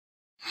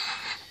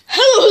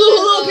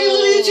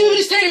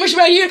Danny Mush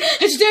right here,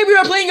 and today we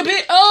are playing a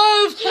bit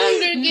of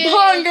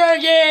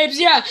Hunger Games.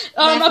 Yeah.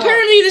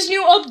 Apparently, this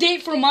new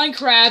update for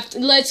Minecraft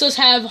lets us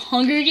have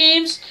Hunger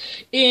Games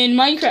in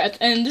Minecraft,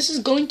 and this is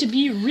going to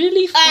be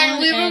really fun. And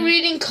we were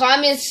reading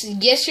comments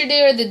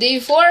yesterday or the day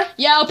before.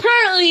 Yeah.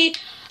 Apparently,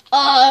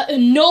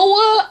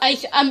 Noah.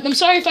 I'm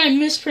sorry if I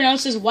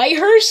mispronounced his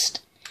Whitehurst.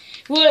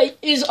 Well,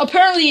 is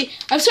apparently,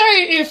 I'm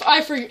sorry if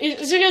I forget,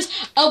 it's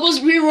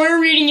because we were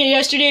reading it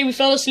yesterday, we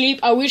fell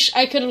asleep. I wish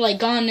I could have, like,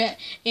 gone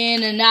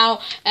in and now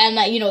and,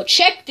 like, you know,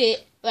 checked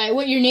it, like,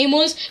 what your name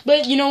was,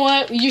 but you know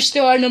what, you're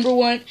still our number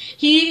one.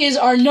 He is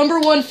our number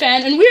one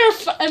fan, and we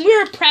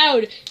are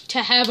proud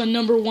to have a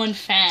number one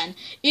fan.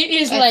 It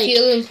is I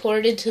feel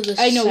important to the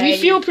society. I know, we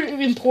feel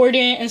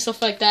important and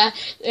stuff like that,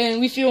 and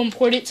we feel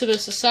important to the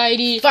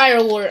society.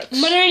 Fireworks.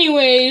 But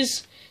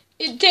anyways...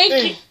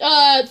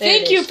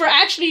 Thank you for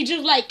actually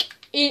just like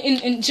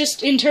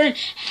in turn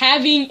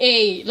having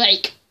a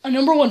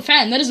number one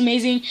fan. That is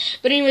amazing.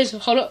 But anyways,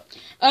 hold up.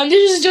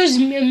 This is just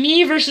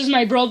me versus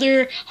my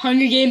brother,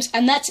 Hunger Games,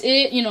 and that's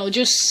it. You know,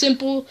 just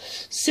simple.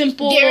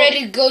 Get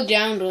ready to go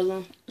down,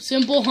 Rolo.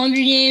 Simple Hunger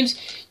Games.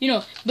 You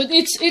know, but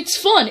it's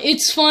fun.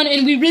 It's fun,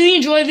 and we really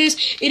enjoy this.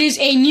 It is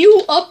a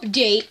new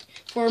update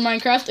for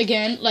Minecraft,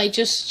 again, like,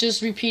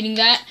 just repeating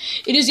that.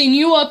 It is a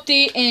new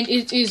update, and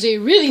it is a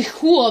really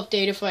cool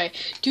update, if I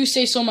do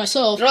say so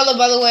myself. Rolo,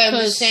 by the way, I'm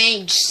just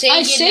saying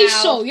I say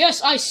so,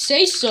 yes, I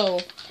say so.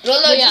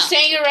 Rolo, just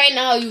saying it right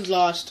now, you've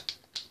lost.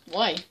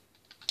 Why?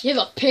 You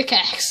have a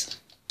pickaxe,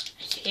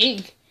 I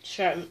think.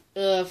 Sure,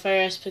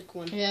 fire-ass pick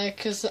one. Yeah,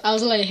 because I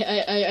was like,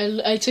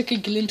 I took a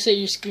glimpse at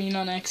your screen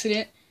on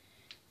accident.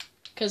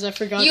 Because I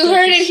forgot. You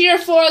heard it here,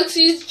 folks.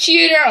 He's a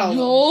cheater.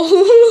 No,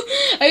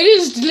 I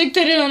just looked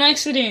at it on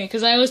accident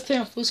because I was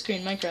playing on full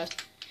screen Minecraft.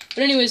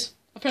 But anyways,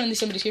 apparently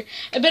somebody's here.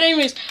 But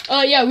anyways,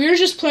 yeah, we were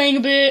just playing a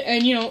bit,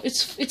 and you know,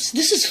 this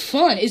is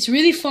fun. It's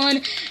really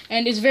fun,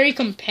 and it's very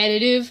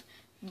competitive.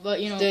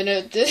 But you know, back up,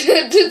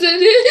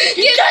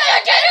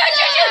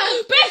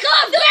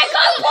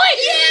 boy!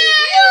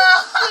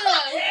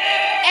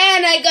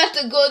 And I got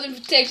the golden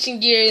protection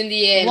gear in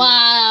the end.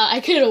 Wow, I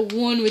could have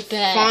won with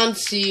that.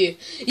 Fancy.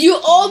 You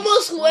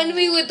almost won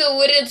me with the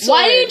wooden sword.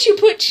 Why didn't you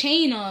put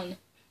chain on?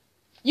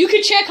 You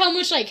could check how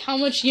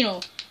much, you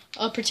know,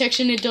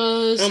 protection it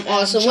does. I'm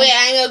awesome. Wait,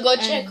 I'm gonna go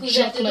check who's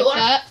at the door.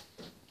 That.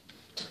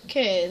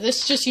 Okay,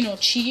 let's just, you know,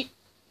 cheat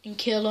and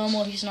kill him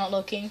while he's not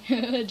looking.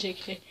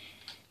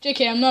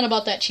 JK, I'm not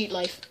about that cheat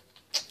life.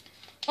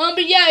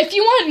 But yeah, if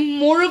you want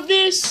more of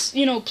this,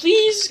 you know,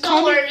 please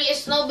comment. Don't worry,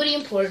 it's nobody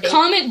important.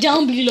 Comment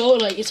down below,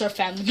 like, it's our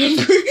family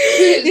member.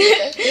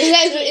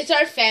 It's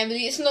our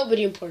family, it's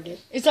nobody important.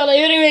 It's not like,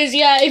 anyways,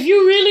 yeah, if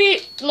you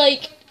really,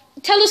 like,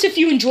 tell us if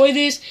you enjoy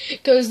this,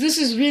 because this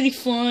is really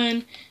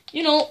fun.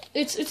 You know,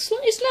 it's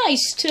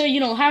nice to, you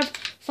know, have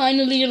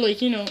finally,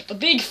 like, you know, a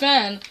big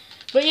fan.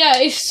 But yeah,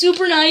 it's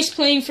super nice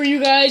playing for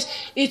you guys.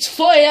 It's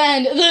fun,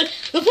 and the point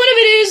of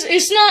it is,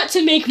 it's not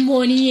to make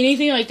money,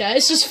 anything like that.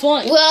 It's just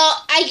fun.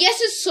 Well, I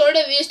guess it sort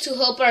of is to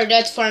help our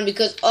dad's farm,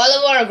 because all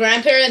of our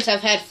grandparents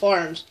have had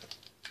farms.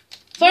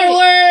 Fireworks!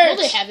 Well,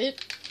 they have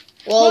it.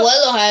 Well,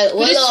 Willow has.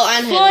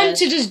 It's fun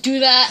to just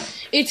do that.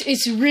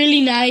 It's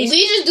really nice.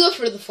 We just do it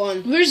for the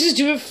fun. We just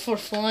do it for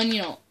fun,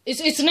 you know.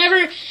 It's never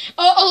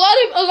a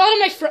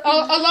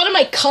lot of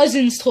my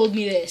cousins told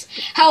me this,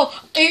 how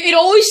it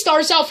always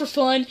starts out for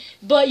fun,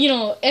 but you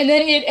know, and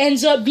then it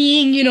ends up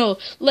being, you know,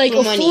 like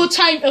a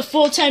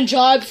full-time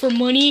job for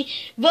money.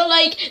 But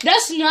like,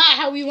 that's not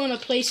how we want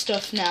to play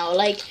stuff now.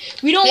 Like,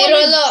 we don't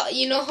want to.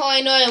 You know how I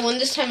know I won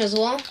this time as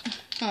well?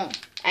 Huh?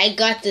 I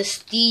got the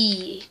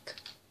stick.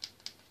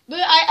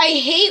 But I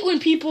hate when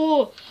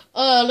people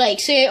like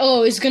say,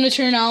 oh, it's gonna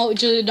turn out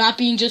just not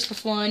being just for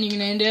fun. You're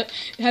gonna end up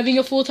having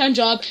a full-time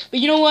job. But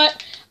you know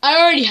what? I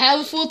already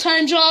have a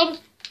full-time job.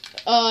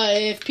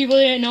 If people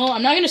didn't know,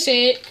 I'm not gonna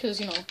say it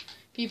because, you know,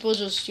 people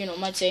just, you know,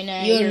 might say,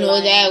 nah. You'll know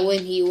lying. That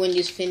when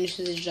he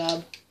finishes his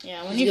job.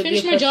 Yeah, when you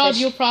finish my job,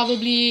 you'll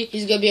probably.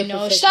 He's gonna be a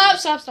professional.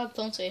 Stop!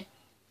 Don't say.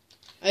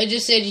 I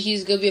just said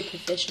he's gonna be a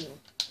professional.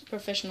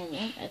 Professional,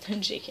 man. I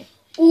think JK.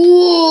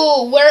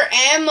 Ooh, where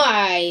am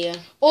I?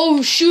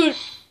 Oh shoot!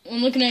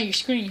 I'm looking at your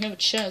screen. You have a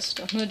chest.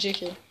 I'm not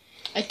JK.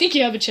 I think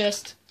you have a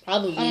chest.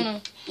 Probably. I don't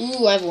know.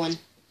 Ooh, I have one.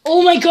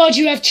 Oh my god,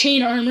 you have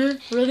chain armor?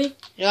 Really?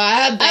 No, I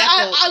have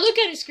backup. I look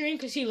at his screen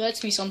because he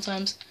lets me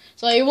sometimes.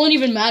 So like, it won't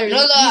even matter.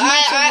 No,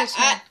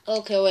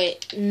 okay,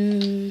 wait.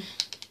 Ooh.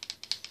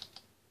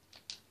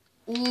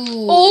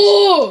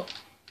 Oh!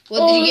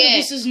 What did you get?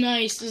 This is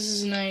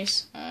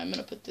nice. I'm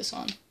gonna put this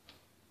on.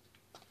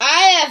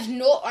 I have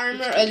no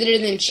armor other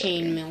than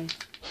chainmail.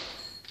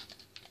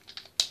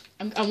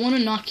 I want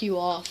to knock you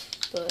off,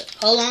 but...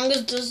 How long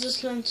does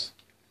this last?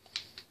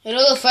 Hey,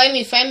 Rolo, find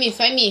me.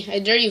 I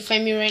dare you,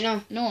 find me right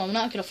now. No, I'm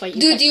not gonna fight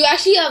you. Dude, do you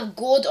actually have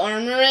gold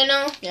armor right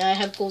now? Yeah, I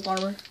have gold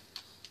armor.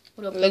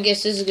 What up, well, I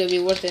guess this is gonna be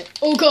worth it.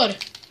 Oh god!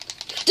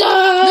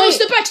 Die! No,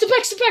 step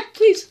back,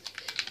 please!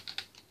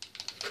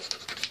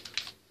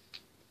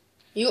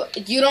 You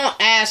don't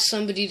ask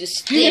somebody to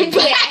step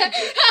back.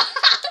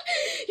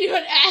 You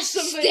don't ask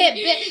somebody. Step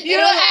back. You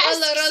don't ask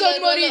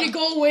somebody to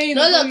go away.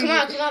 No, come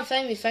on,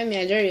 find me.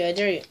 I dare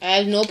you. I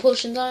have no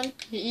potions on.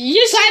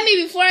 Yes, Find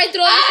me before I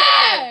throw this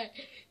at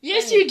you.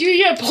 yes, you do.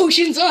 You have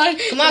potions on.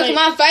 Come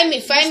on, find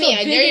me.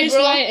 I dare you,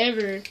 bro.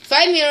 Ever.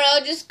 Find me or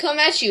I'll just come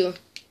at you.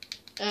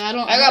 I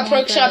I got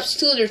perk shops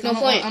too. There's no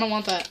point. I don't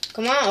want that.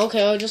 Come on.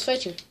 Okay, I'll just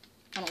fight you.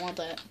 I don't want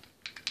that.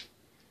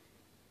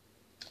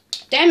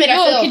 Damn it! I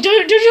fell. Okay,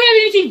 don't you have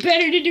anything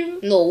better to do?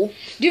 No.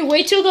 Dude,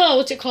 wait till the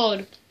what's it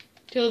called?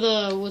 Go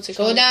down.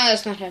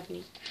 That's not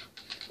happening.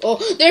 Oh,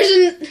 there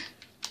was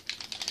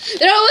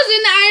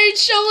an iron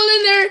shovel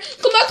in there.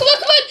 Come on.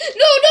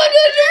 No.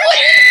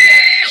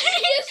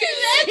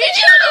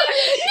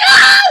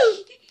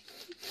 No!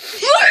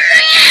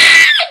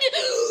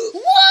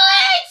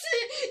 What?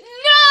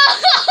 No!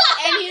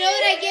 And you know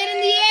what I get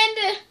in the end?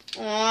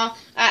 Aw,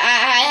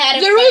 I had a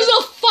There was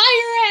a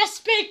fire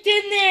aspect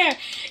in there.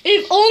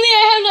 If only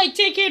I had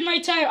taken my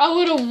time, I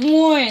would have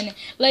won.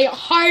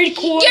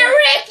 Hardcore. Get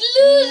wrecked,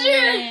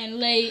 loser! Man,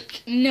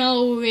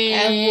 no way. I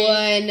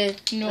won.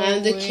 No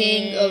I'm the way.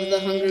 king of the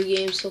Hunger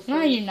Games so far.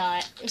 No, you're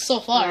not. So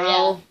far,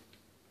 No.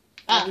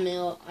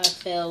 yeah. I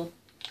fell.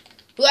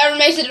 Whoever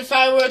makes it to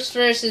fireworks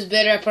first is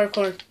better at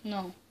parkour.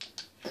 No.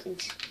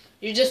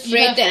 You're just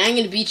afraid that I'm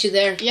gonna beat you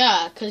there.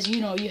 Yeah, because,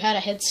 you had a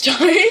head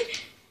start.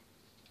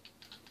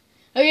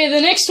 Okay,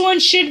 the next one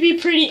should be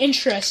pretty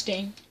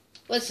interesting.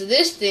 What's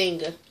this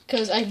thing?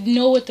 Because I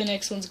know what the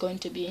next one's going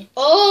to be.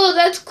 Oh,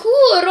 that's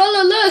cool.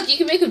 Rolla, look. You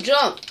can make him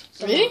jump.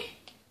 Really?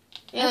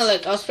 Yeah,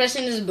 I was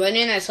pressing this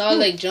button. I saw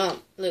it,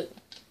 jump. Look.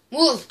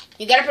 Move.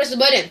 You gotta press the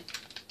button.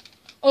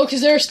 Oh,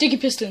 because there are sticky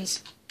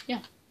pistons. Yeah.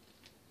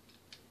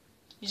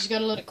 You just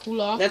gotta let it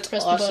cool off. That's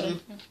press awesome. the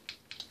button.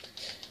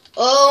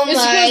 Oh It's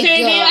my because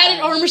they god.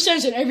 added armor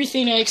stands and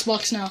everything to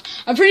Xbox now.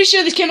 I'm pretty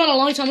sure this came out a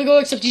long time ago,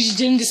 except you just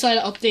didn't decide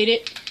to update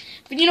it.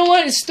 But you know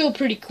what? It's still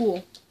pretty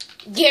cool.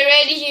 Get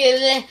ready here.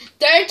 The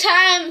third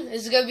time.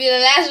 This is gonna be the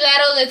last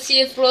battle. Let's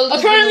see if Roll.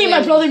 Apparently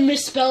my brother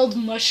misspelled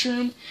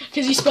mushroom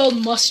because he spelled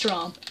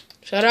mustrom.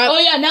 Shut up. Oh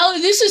yeah, now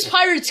this is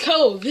Pirates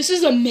Cove. This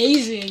is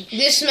amazing.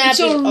 This map It's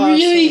is a awesome.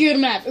 really good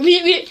map. I'm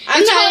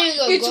not even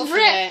gonna go for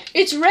that.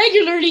 It's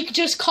regularly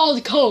just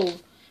called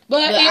Cove,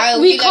 but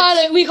we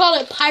we call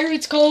it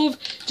Pirates Cove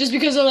just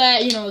because of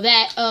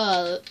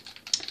that.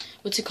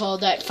 What's it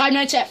called? That Five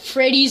Nights at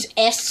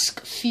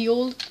Freddy's-esque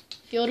feel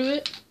to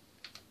it.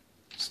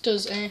 Just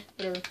does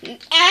whatever.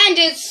 And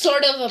it's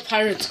sort of a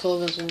Pirates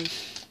Cove as well.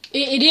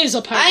 It is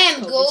a Pirates I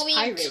am Cove. going It's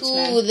pirates, to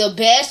man. the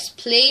best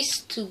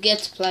place to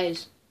get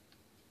supplies.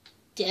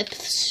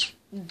 Depths.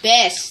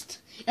 Best.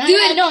 No,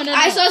 Dude, no.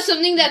 I saw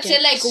something that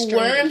said Strider.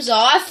 worms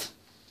off.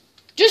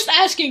 Just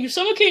asking, if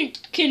someone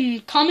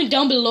can comment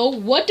down below,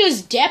 what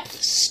does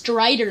Depth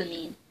Strider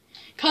mean?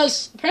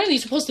 Because apparently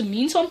it's supposed to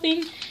mean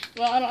something.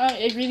 Well,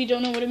 I really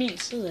don't know what it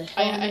means.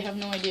 I have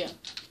no idea.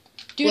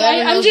 Dude,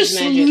 Whoever I'm knows just is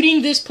magic.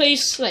 looting this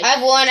place.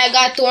 I've won. I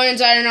got Thorn's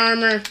iron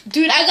armor.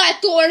 Dude, I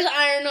got Thor's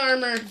iron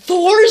armor.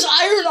 Thor's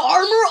iron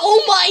armor?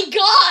 Oh my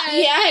god!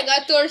 Yeah, I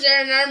got Thor's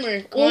iron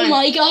armor. Come Oh on.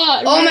 my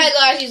god. Oh my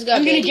gosh, he's got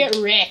I'm gonna baby. get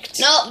wrecked.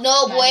 No,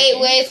 wait,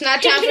 it's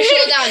not time for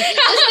showdown. It's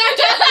not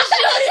time for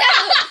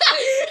showdown.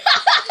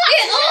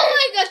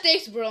 Oh my god,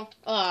 thanks, bro.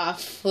 Ah,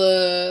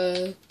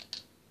 fuck.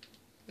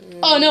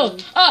 Oh no.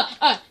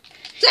 Surprise!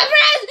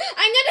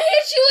 I'm gonna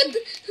hit you with...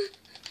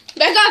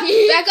 Back off.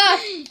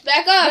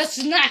 That's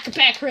snack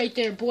back right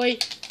there, boy.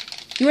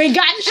 You ain't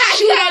got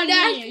shoot on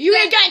me. You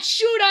ain't got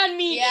shoot on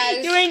me.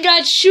 Yes. You ain't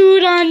got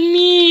shoot on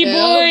me,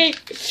 boy.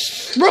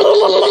 You're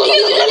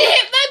gonna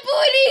hit my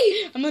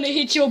booty. I'm gonna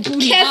hit your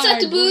booty Can't hard, snap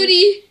the boy.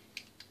 booty.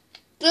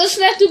 Don't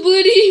snap the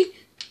booty.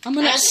 I'm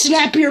gonna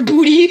snap your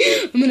booty.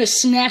 I'm gonna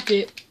snap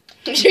it.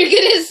 You're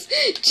gonna...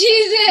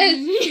 Jesus.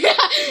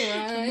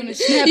 I'm gonna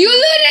snap You it.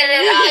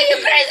 lunatic! You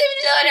crazy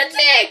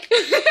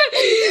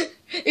lunatic!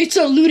 It's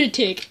a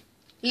lunatic.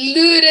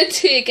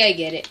 Lunatic, I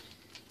get it.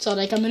 So,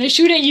 I'm gonna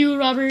shoot at you,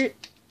 Robert.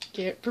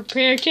 Get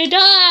prepared to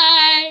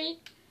die.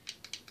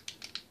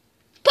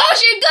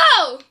 Potion,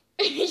 go!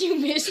 You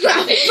missed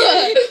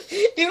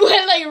it. It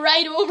went,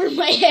 right over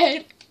my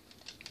head.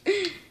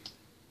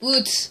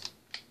 Boots.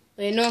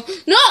 Wait, no.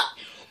 No!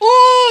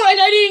 Oh, and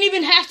I didn't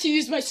even have to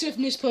use my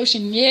swiftness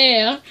potion.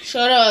 Yeah.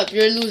 Shut up,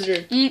 you're a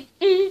loser. He's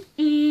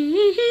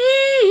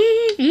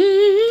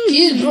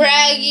He's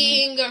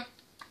bragging.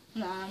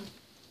 Nah.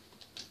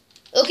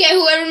 Okay,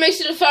 whoever makes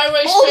it to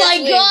fireworks Oh first my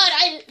wins. god!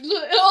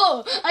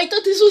 I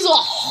thought this was a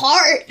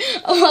heart.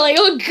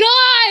 Oh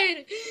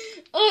god!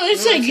 Oh,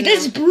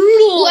 that's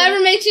brutal. Whoever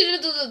makes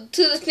it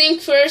to the thing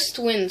first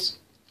wins.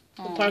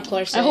 The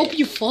parkour I set. hope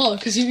you fall,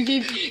 cause you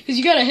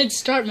got a head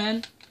start,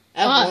 man.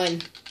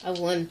 I've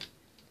won.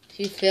 If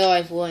you fail,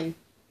 I've won.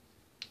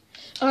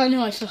 Oh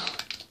no, I fell.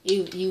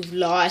 You've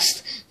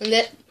lost. And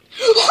that...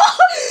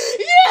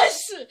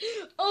 Yes!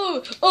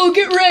 Oh,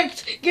 get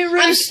wrecked!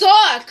 I'm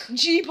stuck!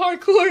 G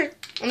parkour.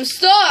 I'm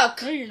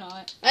stuck! No, you're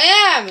not. I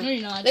am! No,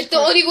 you're not. Like the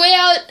only way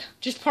out...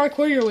 Just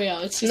parkour your way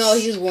out. No,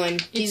 he's won.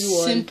 He's it's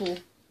won. simple.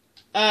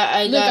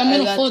 I Look, I'm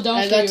gonna fall down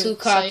I for got you. too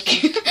It's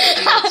cocky.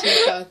 I got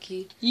too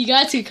cocky. You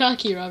got too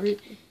cocky, Robert.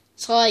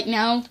 So like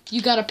now you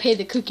gotta pay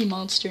the Cookie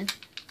Monster.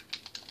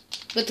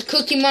 But the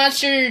Cookie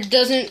Monster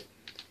doesn't.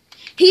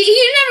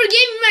 He never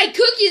gave me my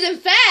cookies. In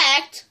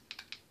fact,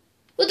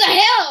 what the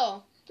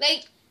hell?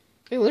 Like,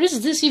 wait, what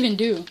does this even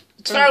do?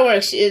 it's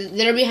fireworks.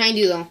 They're behind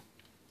you though.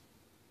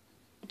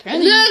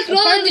 Apparently, Look, Roland,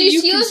 apparently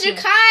you can use your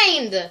smell.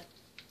 kind.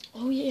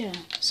 Oh yeah,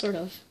 sort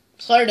of.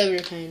 Sort of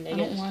your kind. I I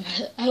guess. don't want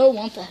that. I don't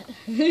want that.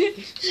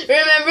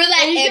 Remember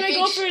that Are you epic? gonna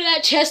go for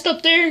that chest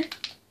up there?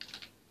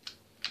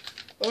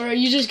 Or are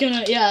you just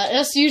gonna... Yeah,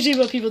 that's usually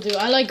what people do.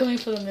 I like going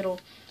for the middle.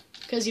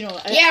 Because, you know...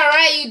 Yeah,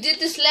 right. You did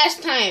this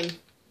last time.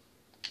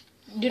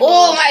 Did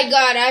Oh my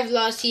God, I've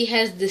lost. He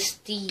has the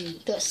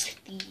steak. The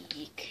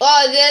steak.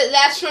 Oh,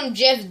 that's from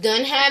Jeff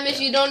Dunham. If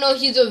you don't know,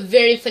 he's a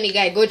very funny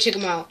guy. Go check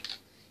him out.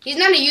 He's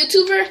not a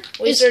YouTuber.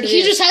 Well,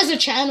 He just has a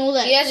channel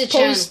that He has a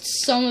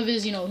posts some of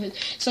his, you know,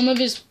 some of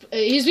his...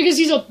 he's because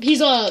he's a He's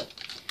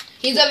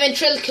a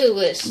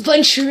ventriloquist.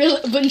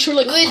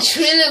 ventriloquist.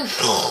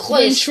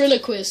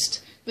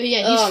 Ventriloquist. But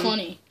yeah, he's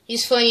funny.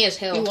 He's funny as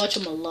We hell. watch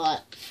him a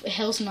lot.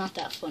 Hell's not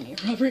that funny,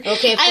 Robert.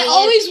 Okay, I funny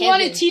always as want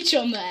to heaven. teach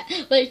him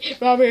that. Like,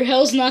 Robert,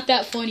 hell's not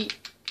that funny.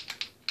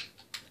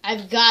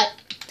 I've got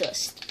the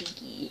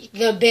steak.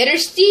 The better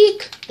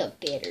steak? The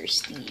better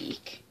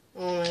steak.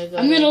 Oh my God.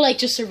 I'm gonna, like,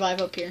 just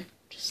survive up here.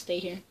 Just stay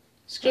here.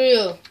 Screw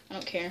you. I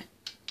don't care.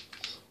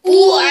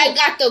 Ooh, I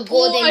got the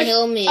golden I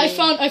helmet. I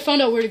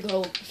found out where to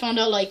go. I found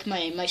out, like,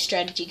 my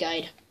strategy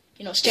guide.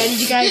 You know,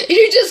 strategy guide.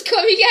 You're just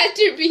coming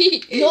after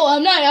me. No,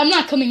 I'm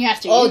not coming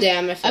after you. Oh,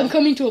 damn. I fell. I'm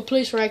coming to a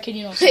place where I can,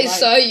 you know, I survive.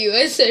 saw you.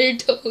 I saw your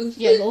toes.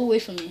 Yeah, go away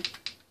from me.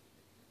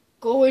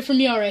 Go away from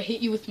me or I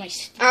hit you with my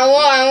stick. I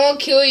won't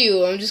kill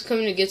you. I'm just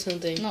coming to get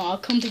something. No, I'll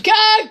come to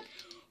God!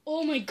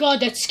 Oh my God,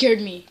 that scared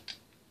me.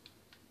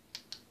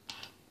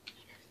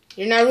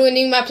 You're not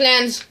ruining my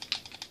plans.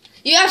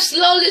 You have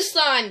slowness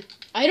on.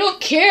 I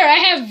don't care, I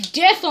have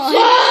death on.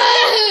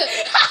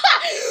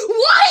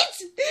 What?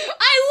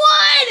 I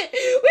won!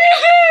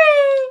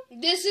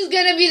 Woohoo! This is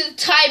gonna be the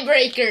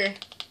tiebreaker.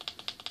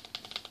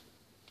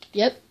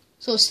 Yep.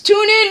 So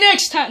tune in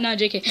next time. No,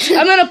 JK.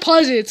 I'm gonna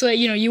pause it so that,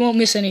 you know, you won't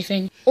miss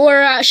anything.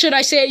 Or should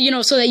I say, you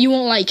know, so that you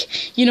won't like.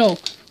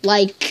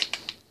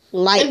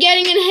 I'm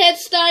getting a head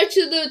start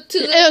to the.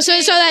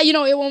 So that, you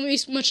know, it won't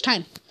waste much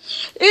time.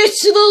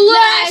 It's the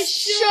last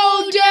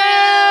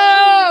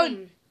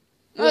showdown!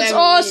 That's Whoever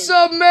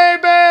awesome,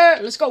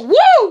 baby! Let's go.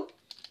 Woo!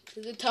 To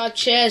the top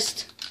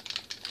chest.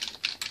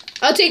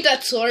 I'll take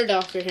that sword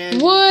off your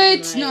hand.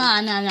 What? Nah.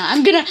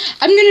 I'm gonna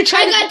try.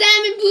 I got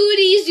diamond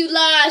booties. You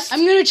lost.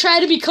 I'm gonna try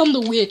to become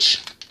the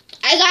witch.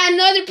 I got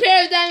another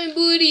pair of diamond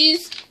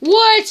booties.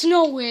 What?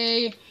 No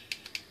way.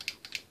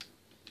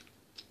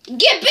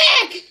 Get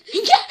back!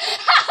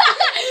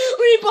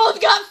 We both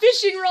got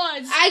fishing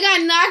rods. I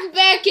got knocked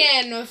back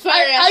and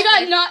fire. I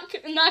got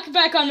knocked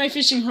back on my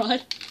fishing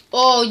rod.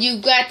 Oh, you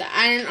got the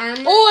iron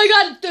armor. Oh, I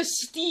got the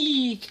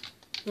steak.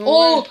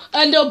 Oh,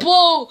 and a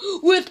bow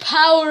with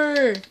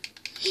power.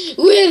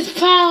 With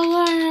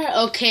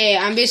power. Okay,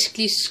 I'm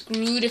basically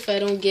screwed if I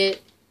don't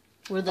get.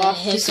 Where the off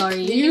heck this are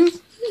thing. you?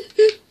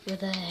 Where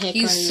the heck are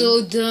you? He's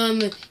so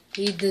dumb.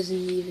 He doesn't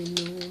even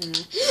know.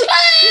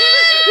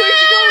 Where'd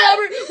you go,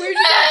 Robert? Where'd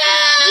you go?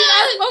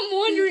 Dude, I'm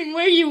wondering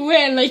where you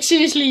went. Like,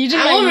 seriously, you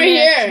just I'm like, over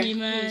left here. me,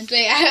 man. It's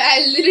like,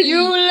 I literally.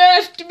 You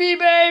left me,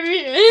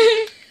 baby.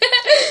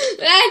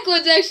 That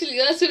was actually,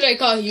 that's what I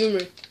call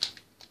humor.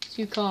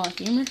 You call it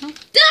humor, huh?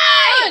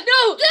 Die!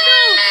 No!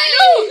 Die!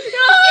 No!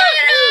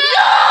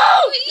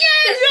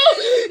 Yes!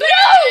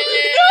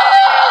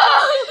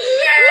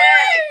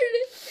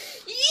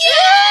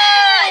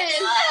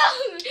 Yes!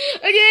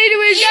 Okay,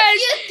 anyways, guys.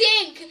 If you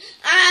think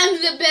I'm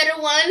the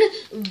better one,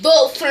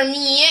 vote for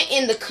me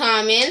in the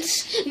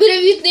comments. But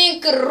if you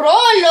think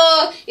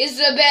Rolo is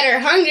the better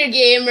Hunger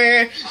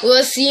Gamer,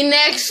 we'll see you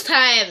next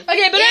time.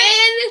 Okay, but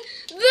in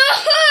the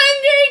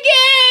Hunger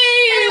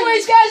Games.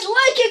 anyways, guys,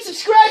 like and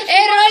subscribe.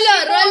 Hey,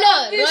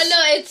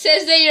 Rolo, it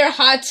says that you're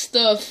hot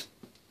stuff.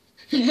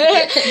 Okay,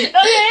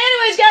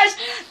 anyways, guys,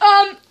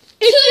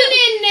 Tune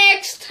in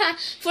next time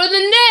for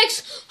the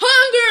next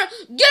Hunger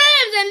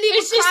Games and leave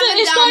a comment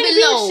it's down going to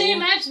below. be the same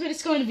match, but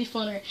it's going to be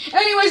funner.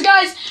 Anyways,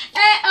 guys,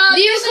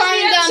 Leave a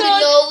comment down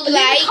below,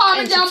 like,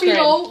 and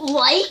subscribe.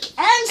 Like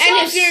and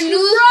And if you're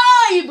new-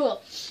 subscribe.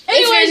 If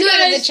Anyways, you're new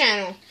guys, to the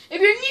channel. if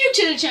you're new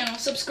to the channel,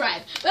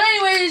 subscribe. But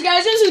anyways,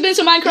 guys, this has been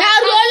some Minecraft.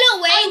 Now,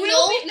 Rolo,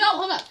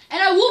 Hold up.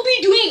 And I will be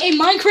doing a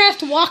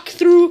Minecraft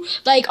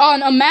walkthrough, like,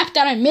 on a map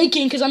that I'm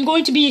making, because I'm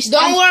going to be...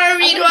 Don't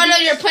worry, Rolo,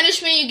 your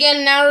punishment, you get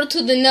an arrow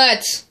to the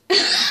nuts.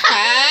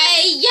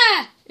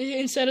 Yeah.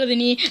 Instead of the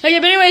knee. Okay,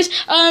 but anyways,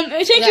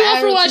 thank you all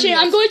for arrow to watching. the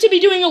I'm nuts. going to be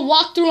doing a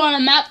walkthrough on a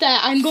map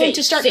that I'm going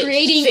to start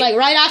creating, like,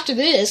 right after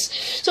this.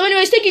 So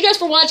anyways, thank you guys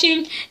for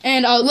watching,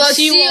 and I'll We'll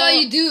see you see all. all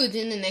you do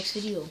in the next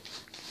video.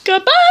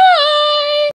 Goodbye!